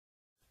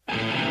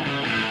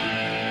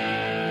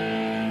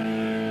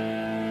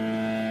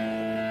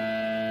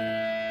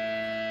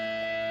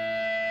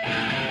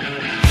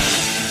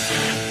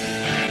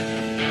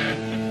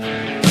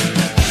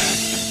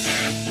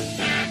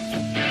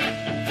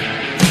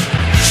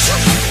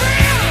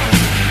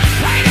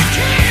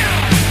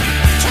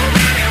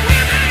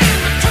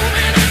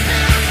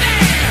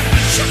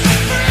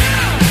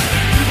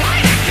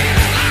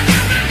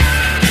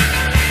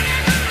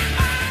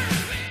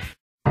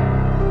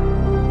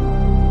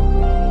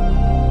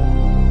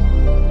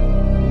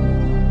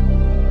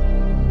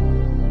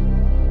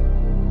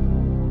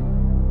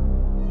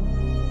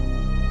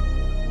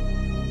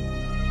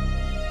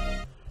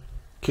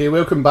Okay,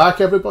 welcome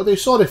back everybody.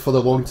 Sorry for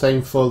the long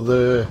time for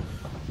the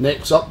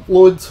next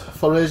upload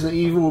for Resident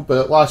Evil,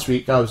 but last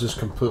week I was just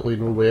completely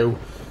no well.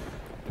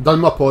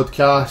 Done my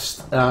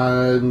podcast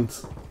and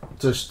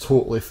just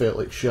totally felt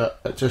like shit.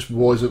 It just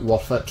wasn't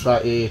worth it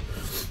trying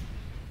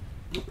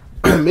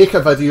to make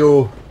a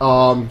video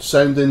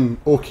sounding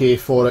okay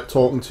for it,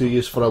 talking to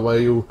you for a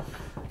while,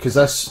 because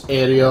this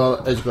area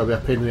is going to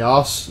be a pain in the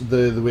arse.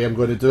 The way I'm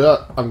going to do it,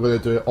 I'm going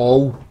to do it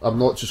all. I'm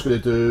not just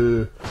going to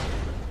do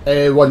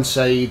one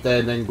side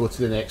and then go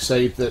to the next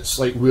side. It's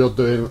like we're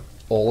doing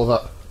all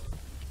of it.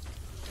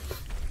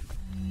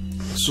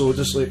 So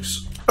just like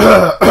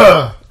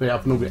wait,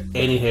 I've not got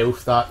any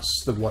health,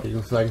 that's the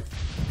worrying thing.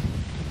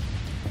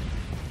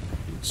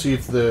 See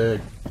if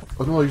the...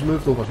 oh no, he's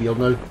moved over here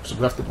now, so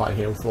we have to buy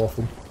health off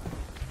him.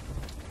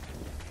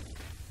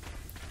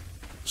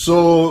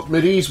 So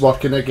Marie's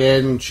working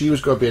again. She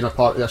was going to be in a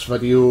part of this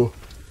video,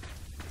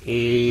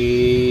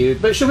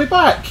 but she'll be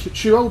back.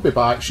 She will be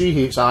back. She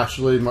hates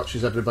Ashley as much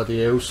as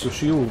everybody else, so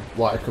she'll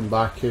want to come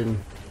back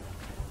and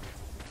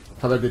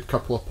have a good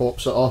couple of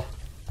pops at her.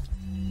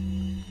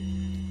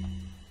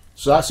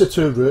 So that's the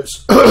two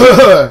routes.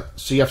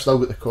 See, I've still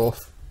got the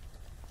cough.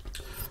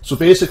 So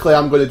basically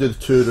I'm going to do the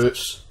two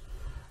routes.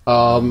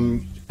 I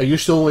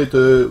used to only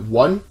do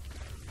one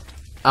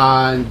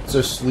and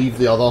just leave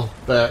the other,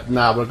 but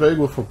nah, we're going to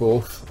go for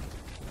both.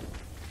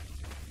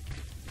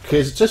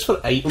 Because it's just for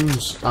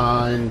items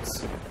and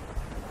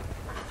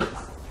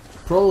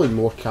probably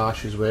more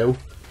cash as well.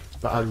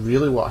 But I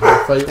really want a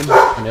health item,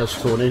 and there's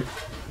Tony.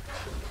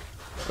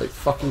 Like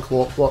fucking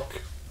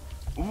clockwork.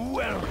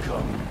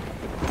 Welcome.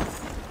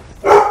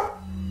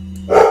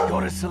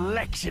 Got a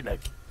selection of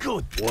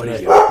good. What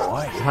are you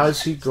buying?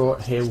 Has he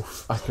got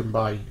health I can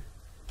buy?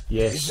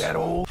 Yes. Is that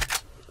all?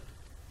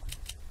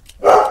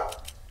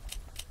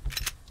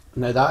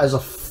 Now that is a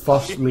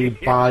first me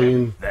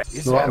buying.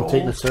 Is No, that I'm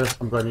taking all? the two.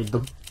 I'm going to need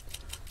them.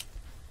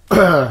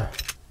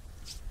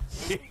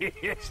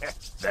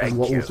 And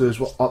what we'll do is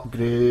we'll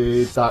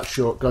upgrade that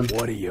shotgun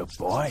What are you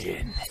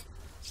buying?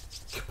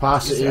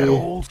 capacity, Is that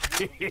all?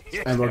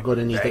 and we're going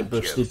to need it Thank you.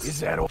 boosted.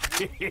 Is that all?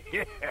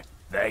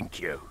 Thank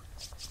you.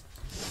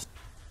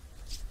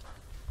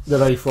 The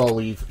rifle I'll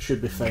leave,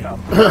 should be fine.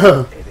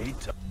 Come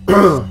anytime.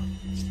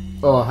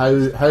 Oh,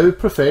 how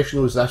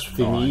professional is this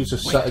for me?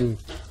 Just sitting,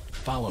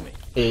 Follow me.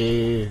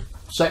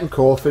 sitting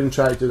coughing,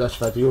 trying to do this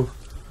video.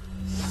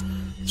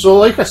 So,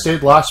 like I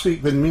said last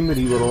week when me and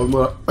Marie were on,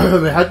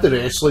 we had the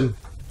wrestling.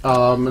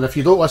 And if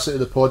you don't listen to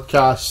the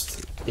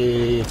podcast,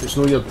 if it's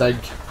not your dig,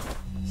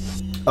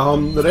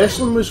 the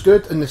wrestling was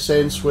good in the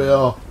sense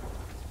where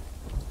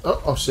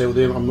I'll sell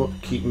them. I'm not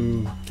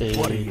keeping.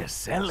 What are you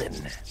selling?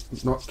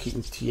 Not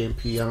keeping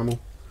TMP ammo.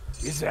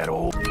 Is that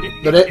all?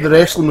 The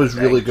wrestling was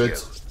really Thank good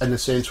you. in the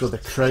sense where the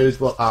crowd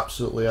were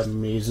absolutely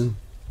amazing.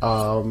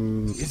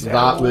 Is that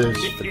That all? was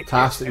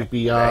fantastic to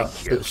be at.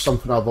 Thank you. It's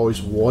something I've always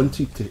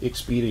wanted to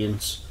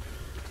experience.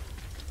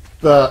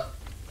 But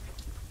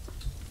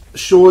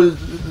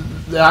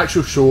the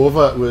actual show of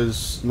it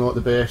was not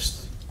the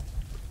best.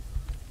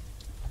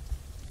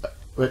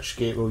 Which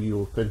gate will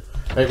you open?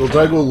 Right, we're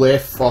going to go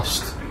left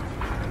first.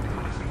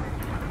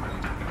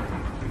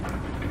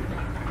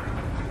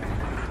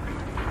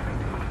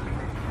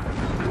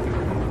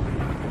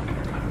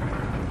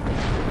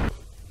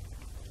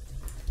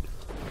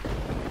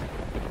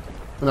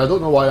 And I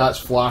don't know why that's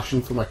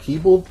flashing for my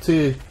keyboard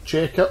to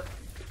check it.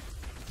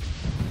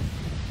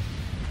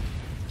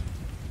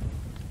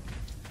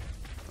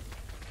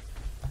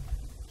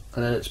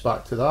 And then it's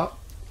back to that.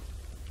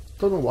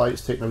 Don't know why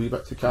it's taking a wee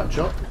bit to catch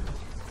up.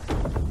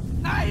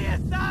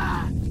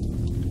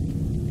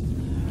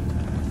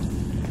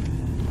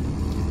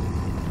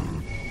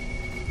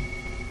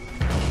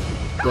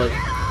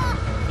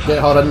 Right, get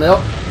her in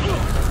there.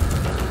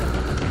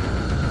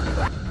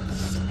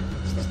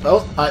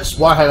 Well, that's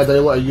one thing I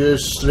do want to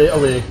use straight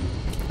away.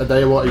 I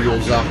do want to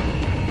use that.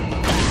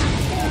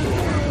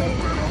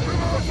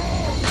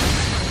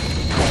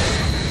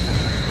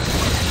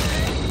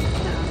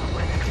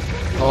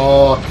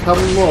 Oh, come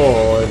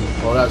on.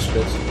 Oh, that's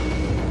good.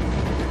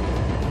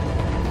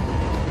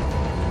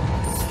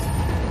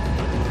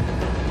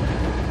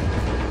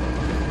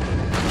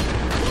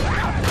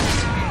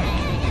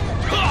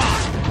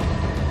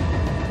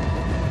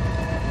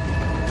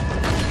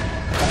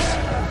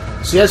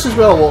 See, this is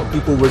where a lot of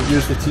people would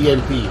use the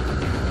TMP.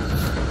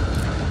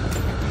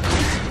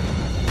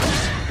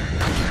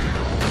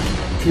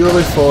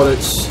 Purely for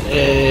its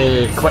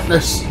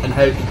quickness and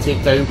how it can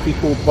take down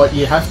people, but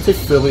you have to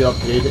fully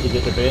upgrade it to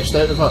get the best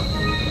out of it.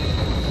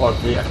 Or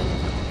greater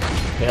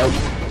help.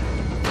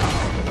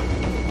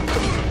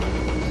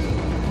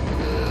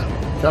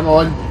 Come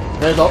on,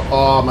 head up.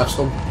 Oh, I missed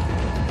him.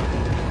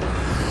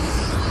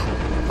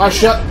 Ah,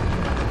 shit.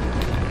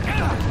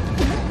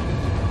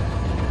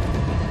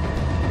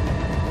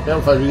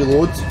 If I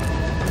reload.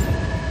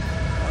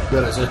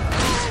 Where is it?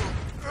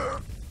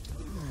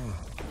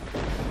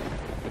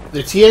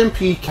 The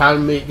TMP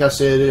can make this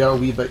area a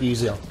wee bit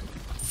easier,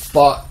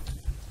 but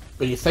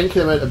when you think of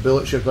the amount of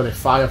bullets you're going to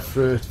fire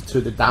through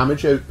to the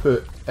damage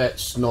output,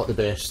 it's not the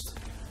best.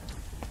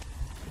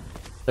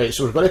 Right,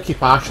 so we're going to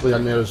keep Ashley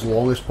in there as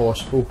long as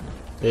possible.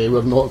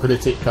 We're not going to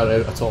take her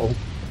out at all.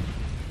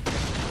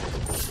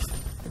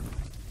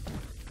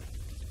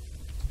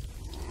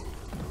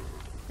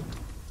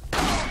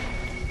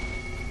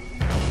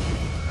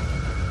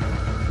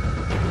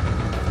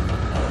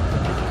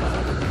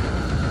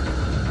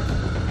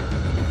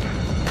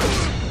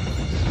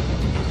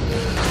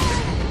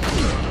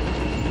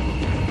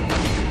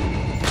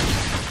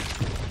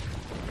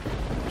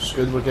 It's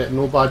good we're getting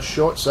no bad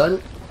shots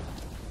in.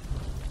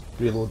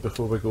 Reload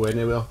before we go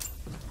anywhere.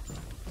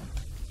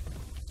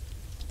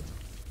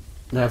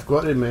 Now I've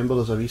got to remember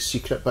there's a wee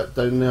secret bit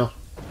down there.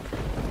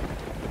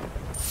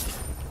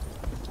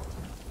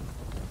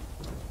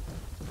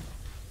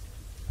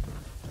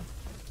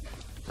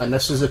 And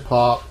this is the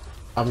part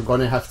I'm going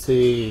to have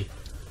to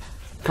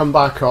come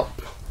back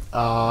up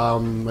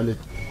when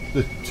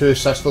the two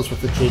sisters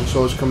with the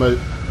chainsaws come out.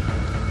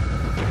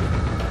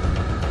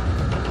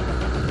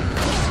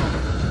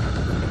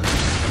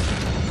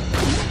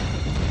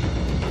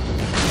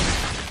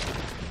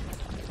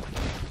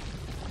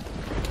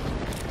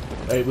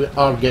 Right, we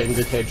are getting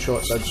good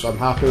headshots in, so I'm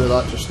happy with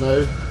that just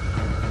now.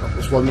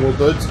 There's one more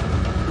dude.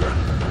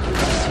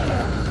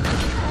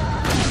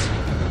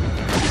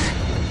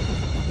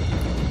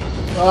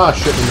 Ah,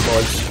 shooting the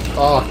boys.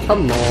 Ah,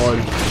 come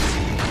on.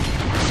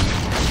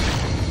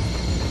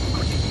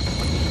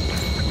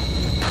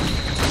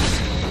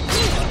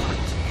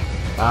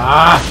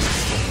 Ah!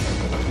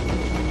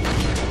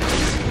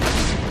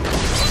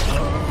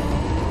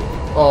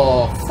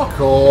 Oh, fuck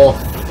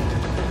off.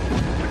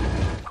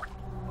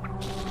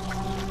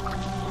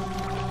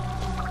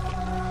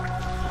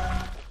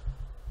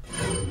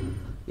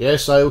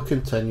 Yes, I'll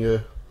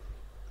continue.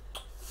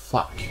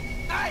 Fuck.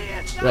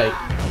 Right.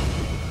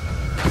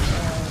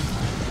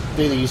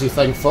 Do the easy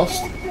thing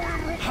first.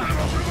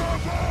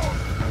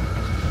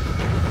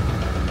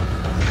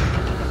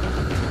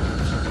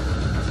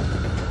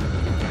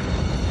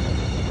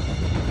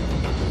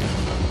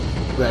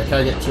 Right, I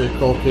can't get too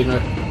cocky now.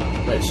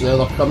 Right, so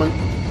they're coming.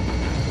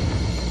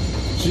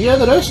 So yeah,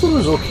 the wrestling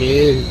was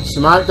okay.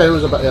 SmackDown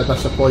was a bit of a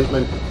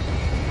disappointment.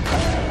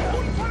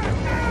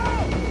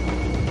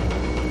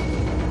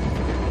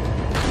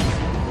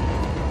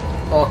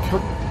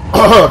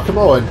 Oh, come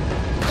on.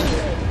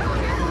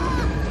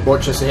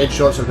 Watch this, the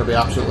headshots are going to be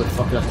absolutely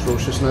fucking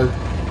atrocious now.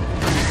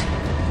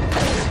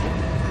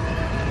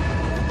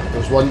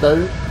 There's one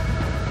down.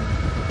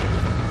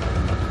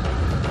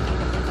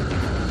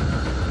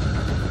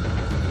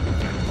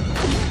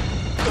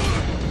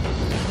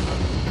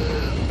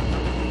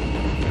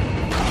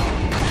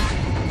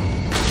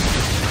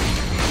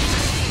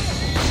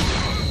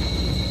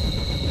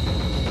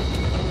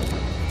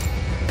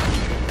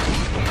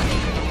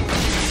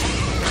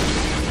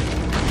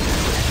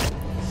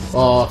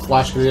 Oh,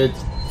 flash grenade.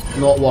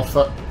 Not worth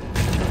it.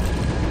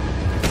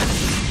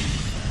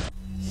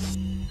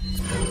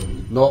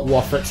 Not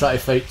worth it trying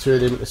to fight two of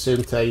them at the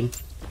same time.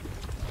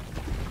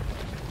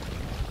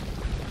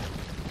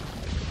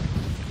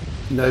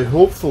 Now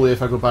hopefully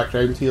if I go back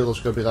round here there's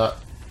going to be that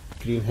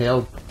green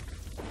herb.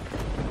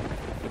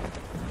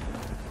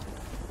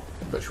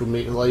 Which will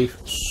make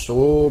life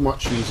so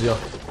much easier.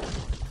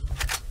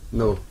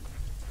 No.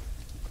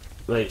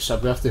 Right, so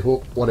we have to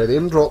hope one of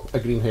them drop a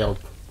green herb.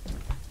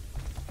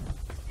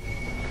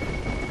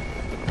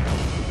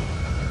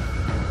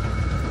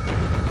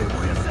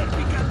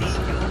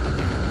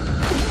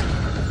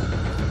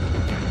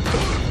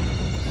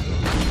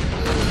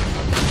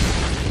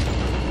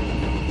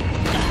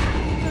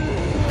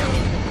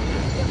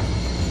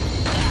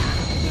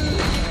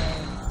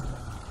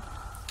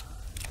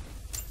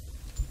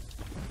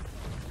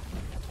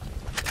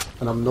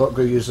 And I'm not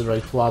going to use the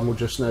rifle ammo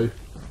just now.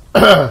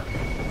 How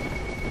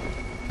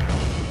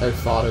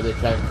far are they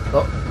coming?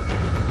 Oh.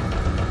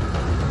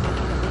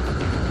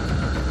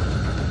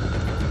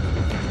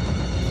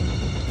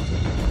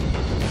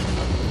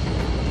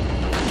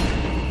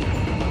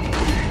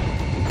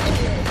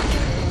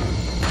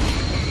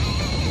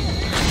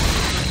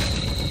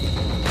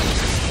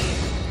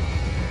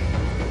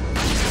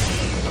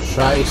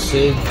 Try to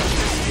save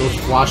those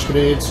flash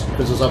grenades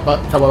because there's a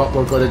bit coming up,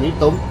 we're going to need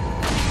them.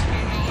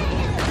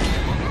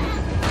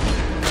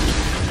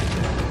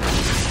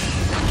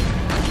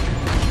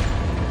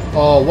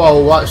 Oh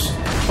wow, that's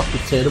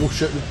fucking terrible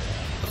shooting.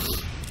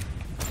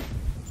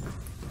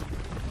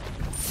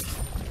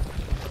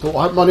 Don't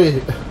want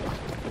money.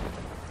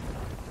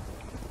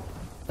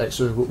 Right,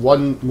 so we've got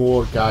one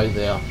more guy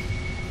there.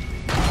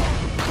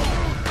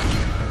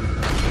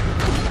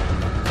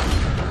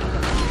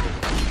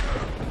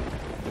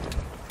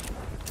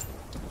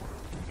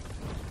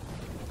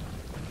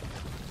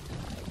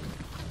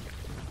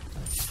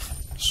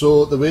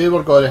 So the way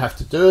we're going to have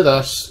to do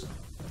this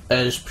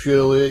is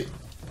purely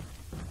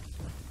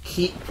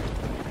keep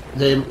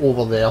them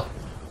over there.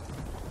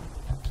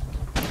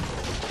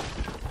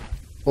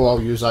 Oh,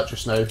 I'll use that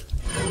just now.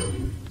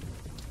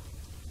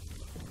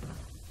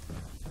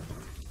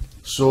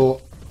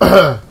 So,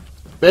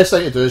 best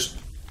thing to do is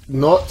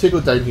not to go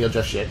down here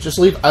just yet. Just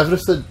leave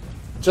everything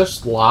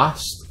just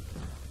last.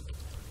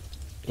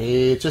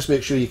 Okay, just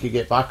make sure you can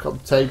get back up in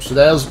time. So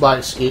there's my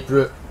escape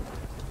route.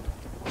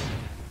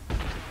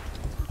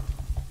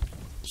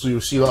 So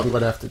you'll see what I'm going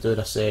to have to do in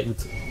a second.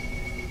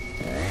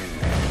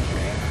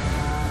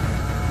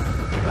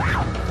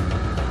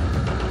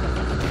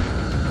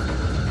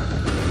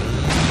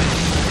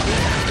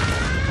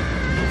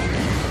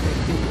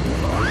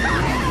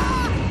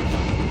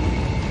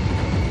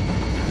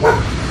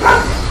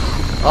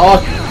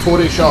 Oh,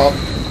 Tory shot.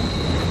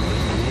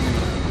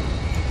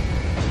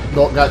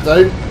 Knock that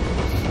down.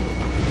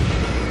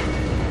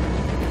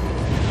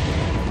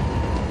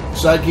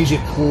 So that gives you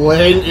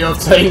plenty of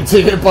time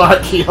to get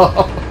back here.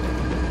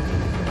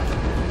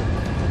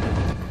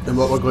 And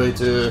what we're going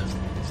to do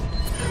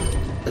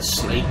is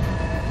snipe.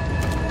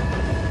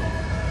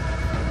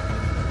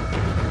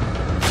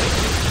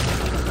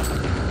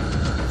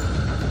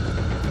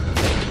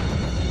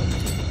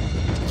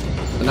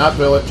 And that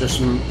bullet just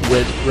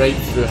went right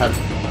through him.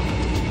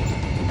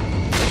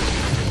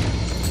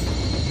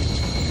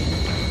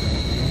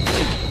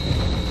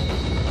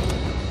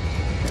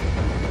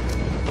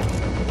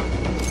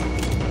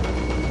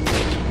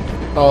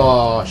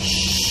 Oh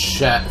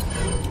shit.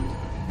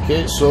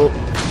 Okay, so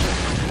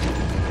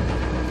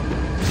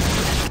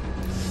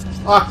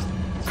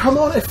come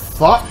on,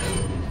 fuck.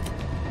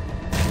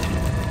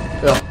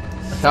 Yeah,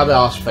 I can't be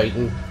arsed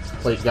fighting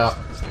like that.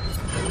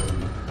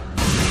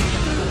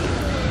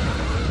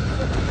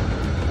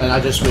 And I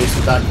just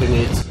wasted that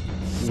grenade.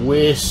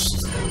 Waste.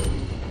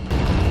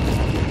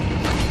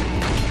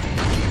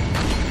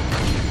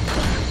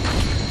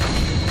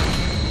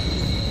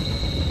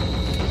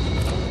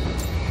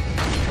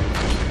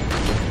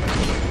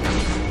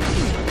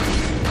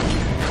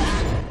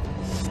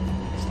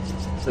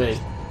 Right,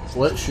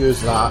 let's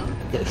use that,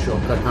 get a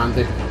shotgun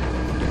handy.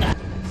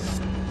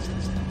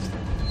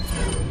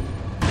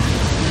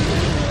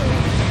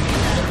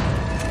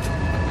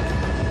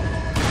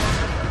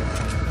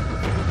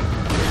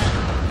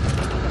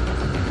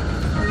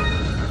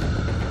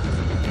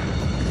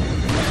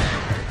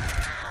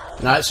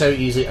 And that's how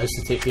easy it is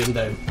to take him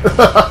down.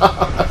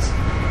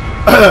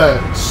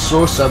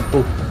 So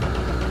simple.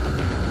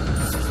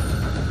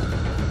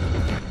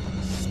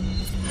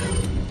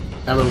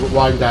 And we've got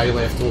one guy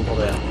left over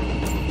there.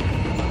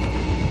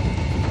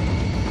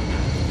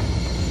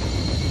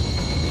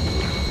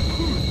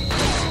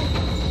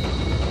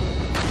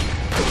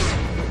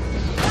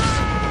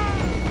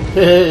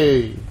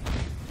 Hey!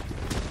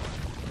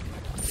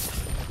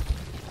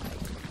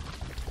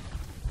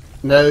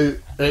 Now,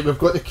 right, we've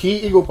got the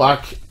key to go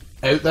back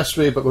out this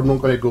way, but we're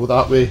not going to go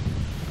that way.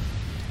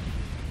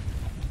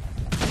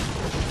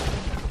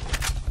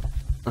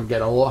 I'm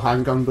getting a lot of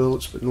handgun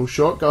bullets, but no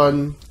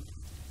shotgun.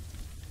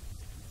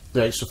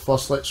 Right, so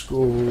first let's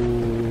go,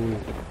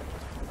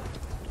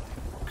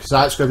 because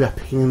that's going to be a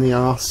pain in the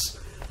arse,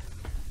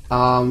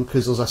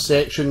 because there's a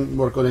section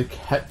we're going to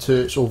hit to,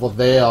 it's over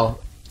there,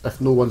 if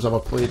no one's ever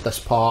played this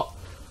part,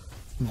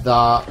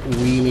 that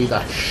we need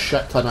a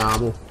shit ton of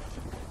ammo.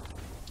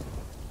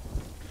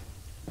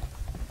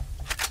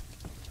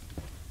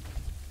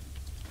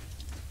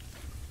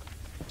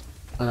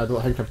 And I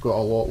don't think I've got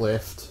a lot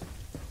left.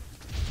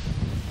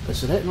 Is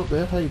there anything up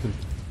there hiding?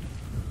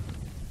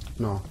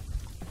 No.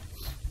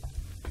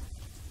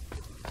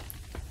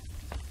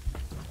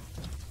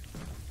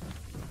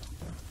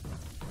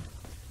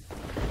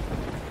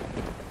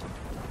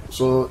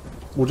 So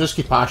we'll just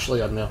keep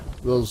Ashley in there.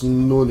 There's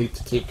no need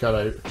to take her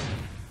out.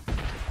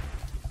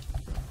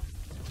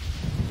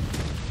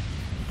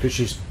 Because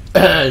she's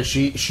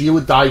she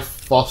would die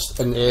first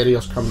in the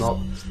areas coming up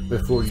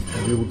before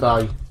you'll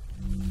die.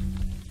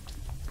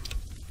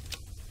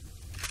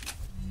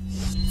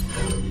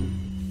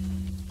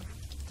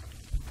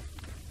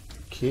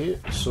 Okay,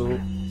 so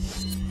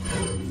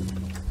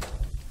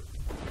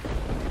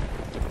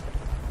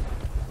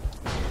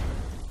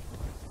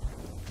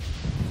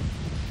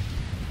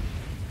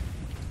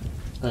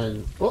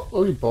and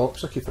oh, your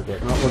box, I keep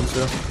forgetting that one's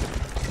there.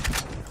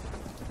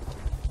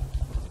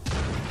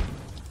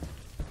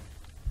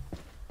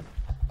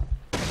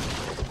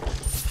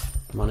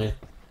 Money.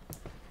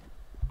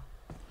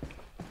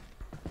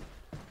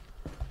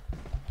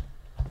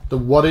 The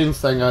worrying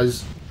thing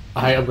is,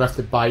 I am going to have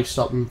to buy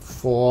something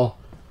for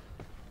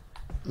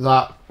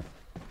that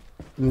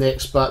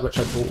next bit, which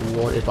I don't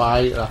want to buy.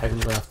 I think I'm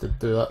going to have to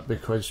do it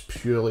because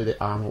purely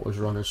the ammo is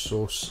running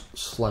so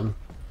slim.